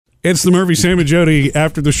It's the Murphy, Sam, and Jody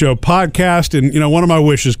After the Show podcast. And, one of my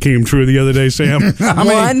wishes came true the other day, Sam.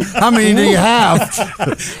 How many do you have?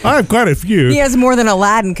 I have quite a few. He has more than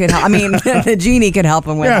Aladdin could help. I mean, the genie could help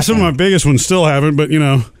him with. Yeah, some of my biggest ones still haven't. But,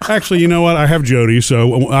 actually, you know what? I have Jody.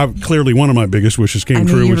 So clearly one of my biggest wishes came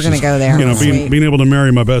true. You were going to go there. Being able to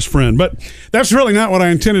marry my best friend. But that's really not what I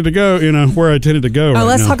intended to go, where I intended to go.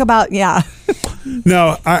 Let's talk about,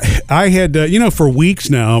 No, I had, for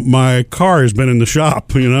weeks now, my car has been in the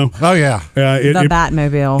shop, Oh, yeah. The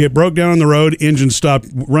Batmobile. It broke down on the road, engine stopped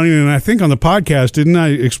running, and I think on the podcast, didn't I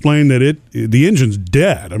explain that the engine's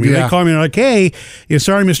dead? I mean, They called me and they're like, hey,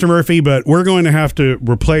 sorry, Mr. Murphy, but we're going to have to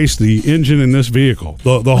replace the engine in this vehicle.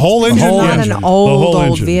 The whole engine? It's not an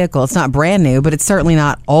old vehicle. It's not brand new, but it's certainly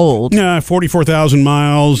not old. Yeah, 44,000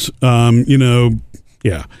 miles,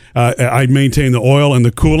 Yeah, I maintained the oil and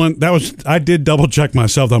the coolant. I did double check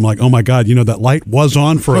myself. I'm like, oh my God, that light was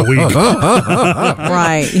on for a week.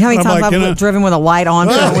 Right. How many times I've driven with a light on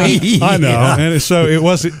for a week? I know, and so it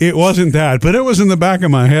wasn't that, but it was in the back of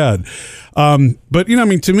my head. But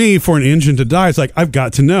to me, for an engine to die, it's like I've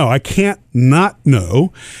got to know. I can't not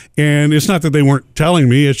know, and it's not that they weren't telling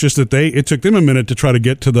me. It's just that it took them a minute to try to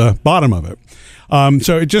get to the bottom of it.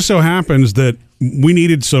 So it just so happens that we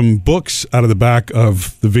needed some books out of the back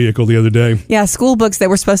of the vehicle the other day. Yeah, school books that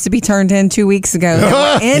were supposed to be turned in 2 weeks ago that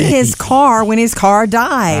were in his car when his car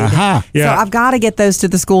died. Uh-huh. Yeah. So I've got to get those to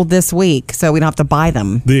the school this week so we don't have to buy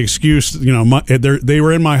them. The excuse, they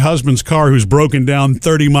were in my husband's car who's broken down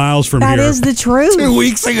 30 miles from here. That is the truth. 2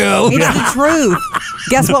 weeks ago. It's the truth.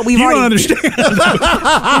 Guess what? You don't understand.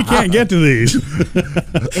 You can't get to these.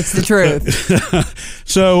 It's the truth.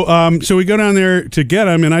 So we go down there to get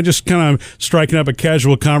them, and I just kind of striking up a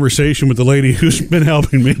casual conversation with the lady who's been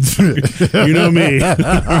helping me. You know me.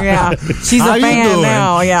 Yeah, she's a fan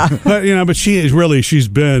now. Yeah, but she's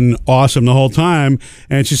been awesome the whole time.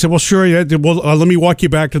 And she said, "Well, sure, yeah. Well, let me walk you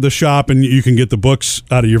back to the shop, and you can get the books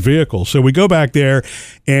out of your vehicle." So we go back there,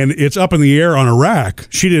 and it's up in the air on a rack.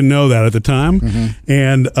 She didn't know that at the time,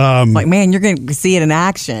 and man, you're going to see it in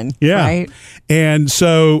action. Yeah, right? And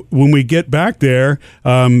so when we get back there,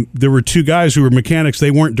 there were two guys who were mechanics.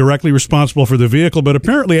 They weren't directly responsible for the vehicle, but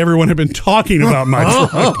apparently everyone had been talking about my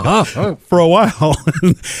truck for a while.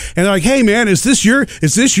 And they're like, "Hey, man, is this your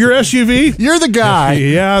SUV? You're the guy."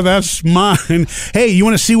 Yeah, that's mine. Hey, you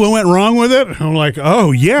want to see what went wrong with it? I'm like,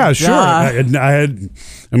 "Oh yeah, sure."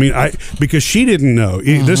 Because she didn't know.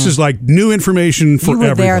 This is like new information for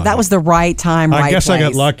everybody. There. That was the right time, right I guess place. I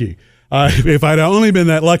got lucky. If I'd only been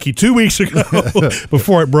that lucky 2 weeks ago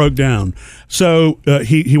before it broke down. So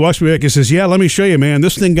he walks me back and says, "Yeah, let me show you, man.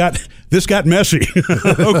 This got messy."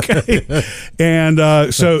 Okay.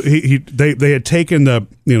 And so they had taken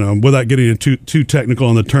without getting too technical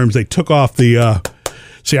on the terms, they took off the.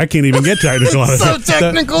 See, I can't even get technical. So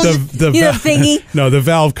technical. The thingy? No, the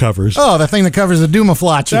valve covers. Oh, the thing that covers the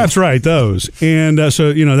Dumaflachi. That's right, those. And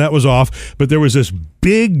so, that was off. But there was this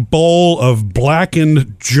big bowl of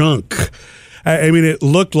blackened junk. I mean, it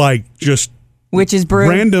looked like just witch's brew,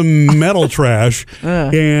 random metal trash.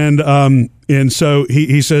 And so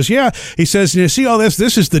he says, yeah. He says, "You see all this?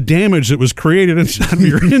 This is the damage that was created inside of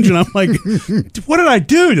your engine." I'm like, "What did I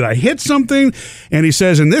do? Did I hit something?" And he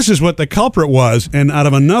says, "And this is what the culprit was." And out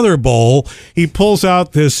of another bowl, he pulls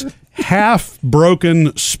out this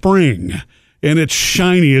half-broken spring, and it's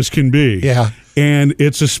shiny as can be. Yeah. And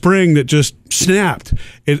it's a spring that just snapped.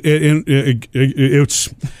 It's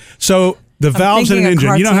so. The valves in an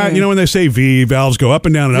engine, you know when they say V, valves go up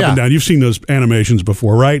and down and up and down. You've seen those animations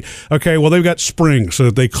before, right? Okay, well, they've got springs so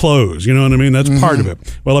that they close. You know what I mean? That's part of it.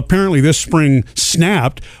 Well, apparently this spring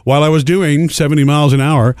snapped while I was doing 70 miles an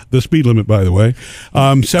hour, the speed limit, by the way.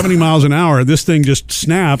 70 miles an hour, this thing just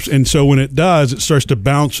snaps, and so when it does, it starts to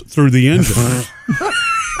bounce through the engine.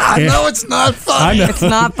 I know it's not funny. It's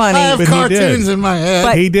not funny. I have cartoons in my head.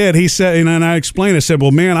 But he did. He said, and I explained, I said, "Well,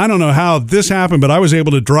 man, I don't know how this happened, but I was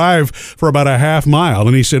able to drive for about a half mile."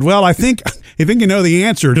 And he said, "Well, I think you know the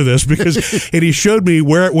answer to this," because and he showed me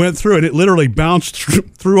where it went through, and it literally bounced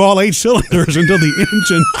through all 8 cylinders until the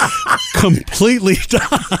engine completely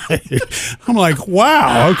died. I'm like,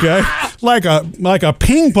 wow, okay. Like a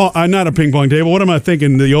ping pong, not a ping pong table. What am I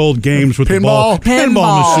thinking? The old games with the ball.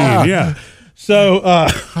 Pinball machine, yeah. So,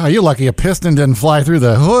 you're lucky a piston didn't fly through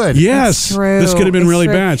the hood. Yes, this could have been really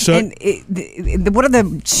bad. So, and what are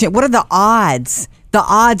the odds the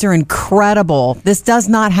odds are incredible. This does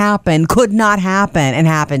not happen, could not happen, and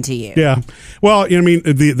happen to you. Yeah. Well, I mean,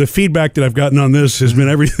 the feedback that I've gotten on this has been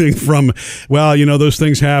everything from, well, those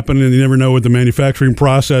things happen and you never know with the manufacturing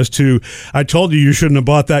process, to, I told you shouldn't have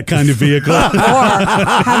bought that kind of vehicle. Or how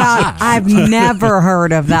about, I've never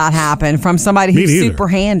heard of that happen from somebody who's super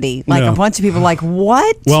handy. Like a bunch of people are like,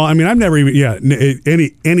 what? Well, I mean, I've never even,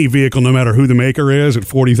 any vehicle, no matter who the maker is, at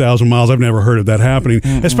 40,000 miles, I've never heard of that happening,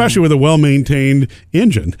 especially with a well-maintained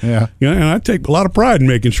engine. Yeah. And I take a lot of pride in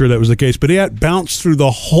making sure that was the case. But it bounced through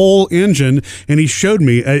the whole engine, and he showed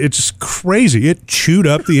me. It's just crazy. It chewed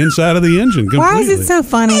up the inside of the engine completely. Why is it so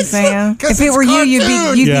funny, Sam? If it were you, you'd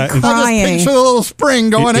be crying. I just picture the little spring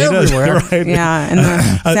going everywhere. Right? Yeah, and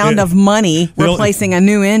the sound of money replacing a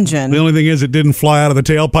new engine. The only thing is, it didn't fly out of the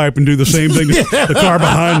tailpipe and do the same thing to the car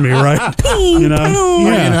behind me, right?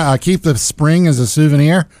 Keep the spring as a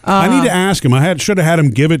souvenir. I need to ask him. Should have had him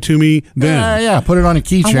give it to me then. Put it on a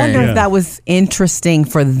keychain. I wonder if that was interesting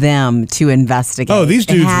for them to investigate. Oh, these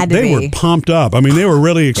dudes, they were pumped up. I mean, they were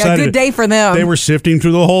really excited. Good day for them. They were sifting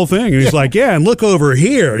through the whole thing. And he's like, and look over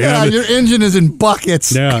here. Your engine is in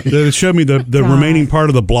buckets. Yeah, it showed me the remaining part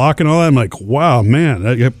of the block and all that. I'm like, wow,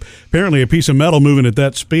 man. Apparently a piece of metal moving at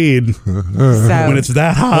that speed when it's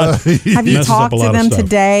that hot. Have you talked to them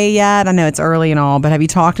today yet? I know it's early and all, but have you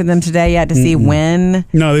talked to them today yet to see when?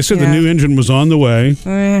 No, they said the new engine was on the way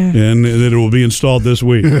and that it will be installed this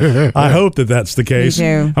week. I hope that that's the case.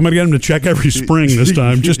 I'm going to get them to check every spring this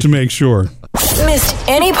time just to make sure. Missed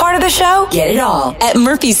any part of the show? Get it all at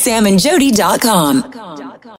murphysamandjody.com.